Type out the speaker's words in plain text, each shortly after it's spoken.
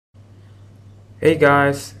Hey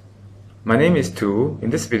guys, my name is Tu. In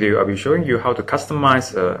this video, I'll be showing you how to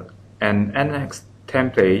customize an NX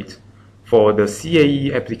template for the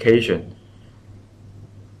CAE application.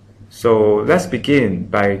 So let's begin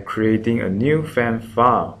by creating a new FAM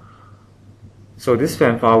file. So this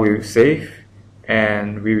FAM file will save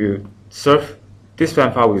and this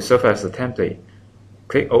FAM file will serve as a template.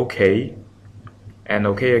 Click OK and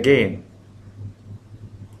OK again.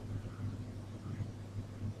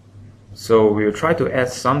 So we'll try to add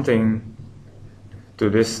something to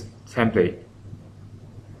this template.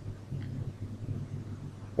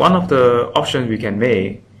 One of the options we can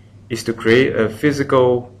make is to create a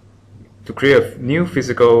new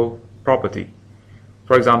physical property.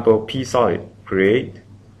 For example, psolid create.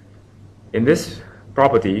 In this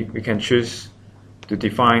property, we can choose to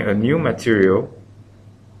define a new material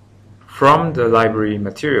from the library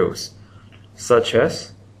materials, such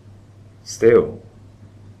as steel.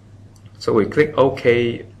 So we click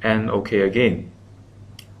OK and OK again.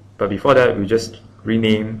 But before that, we just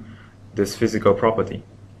rename this physical property.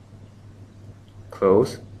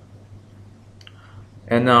 Close.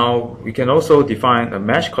 And now we can also define a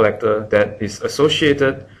mesh collector that is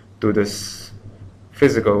associated to this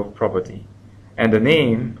physical property. And the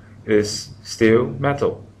name is steel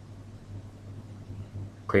metal.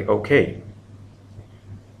 Click OK.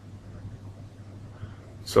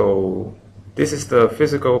 So this is the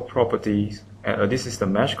physical properties, and this is the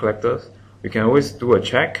mesh collector. We can always do a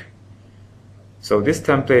check. So this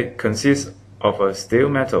template consists of a steel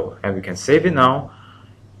metal, and we can save it now.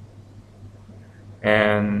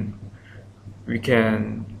 And we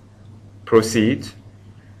can proceed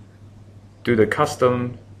to the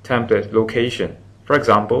custom template location. For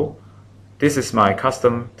example, this is my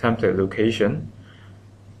custom template location.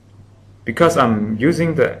 Because I'm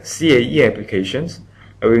using the CAE applications,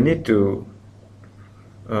 I will need to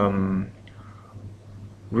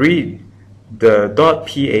read the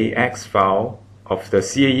 .pax file of the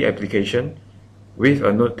CAE application with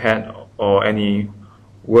a notepad or any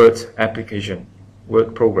Word application,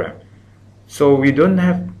 Word program. So we don't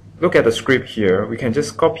have look at the script here. We can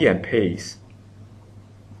just copy and paste.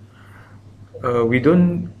 We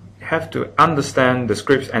don't have to understand the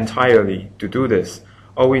scripts entirely to do this.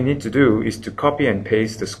 All we need to do is to copy and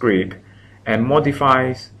paste the script and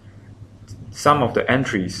modify some of the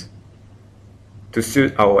entries to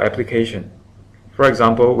suit our application. For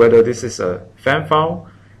example, whether this is a FAM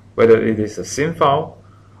file, whether it is a SIM file,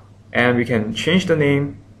 and we can change the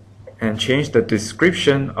name and change the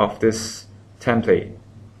description of this template.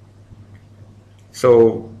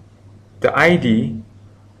 So the ID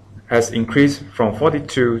has increased from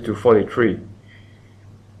 42 to 43.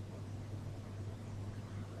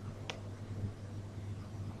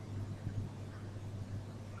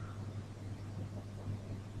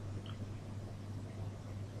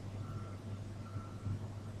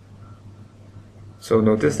 So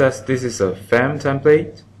notice that this is a FAM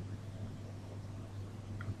template,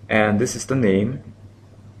 and this is the name.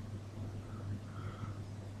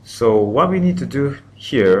 So what we need to do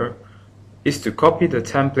here is to copy the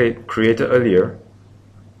template created earlier.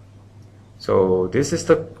 So this is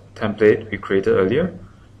the template we created earlier.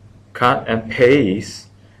 Cut and paste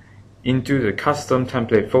into the custom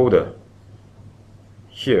template folder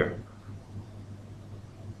here.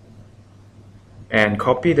 And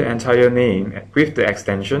copy the entire name with the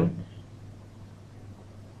extension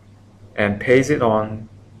and paste it on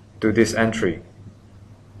to this entry.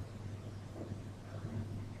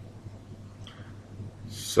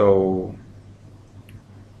 So,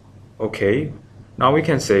 okay, now we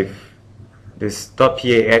can save this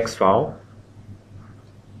 .pax file,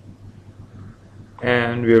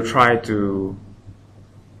 and we'll try to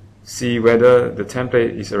see whether the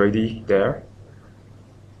template is already there.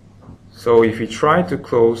 So if we try to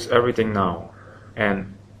close everything now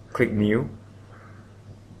and click new,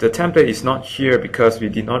 the template is not here because we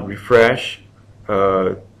did not refresh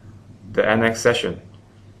the NX session.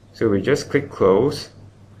 So we just click close.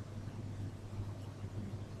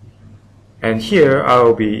 And here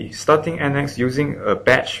I'll be starting NX using a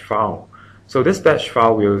batch file. So this batch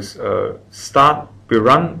file will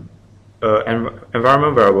run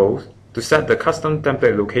environment variables to set the custom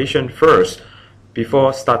template location first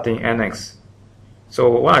before starting NX. So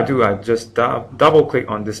what I do, I just double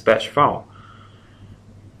click on this batch file.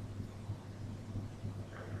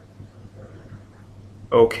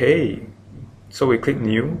 Okay, so we click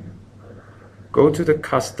new, go to the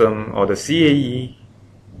custom or the CAE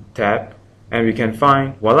tab, and we can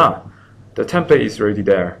find, voila, the template is already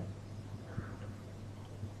there.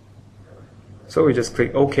 So we just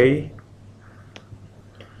click OK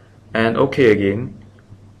and OK again.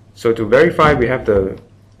 So to verify we have the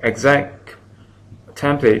exact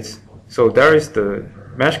templates, so there is the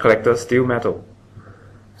mesh collector steel metal.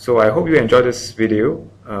 So I hope you enjoyed this video.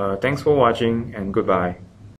 Thanks for watching and goodbye.